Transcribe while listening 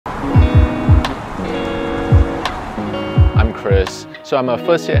So I'm a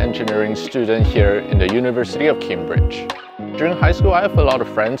first-year engineering student here in the University of Cambridge. During high school, I have a lot of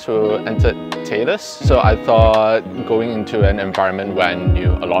friends who entered Taylor's, so I thought going into an environment where I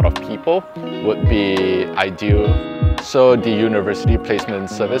knew a lot of people would be ideal. So the University Placement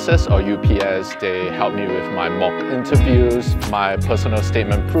Services, or UPS, they helped me with my mock interviews, my personal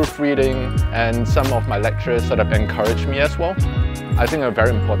statement proofreading, and some of my lecturers sort of encouraged me as well. I think a very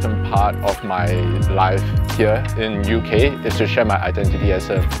important part of my life here in UK is to share my identity as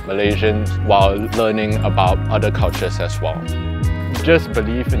a Malaysian while learning about other cultures as well. Just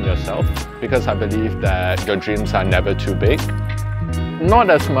believe in yourself, because I believe that your dreams are never too big.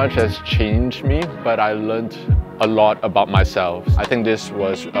 Not as much has changed me, but I learned a lot about myself. I think this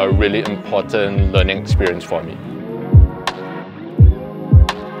was a really important learning experience for me.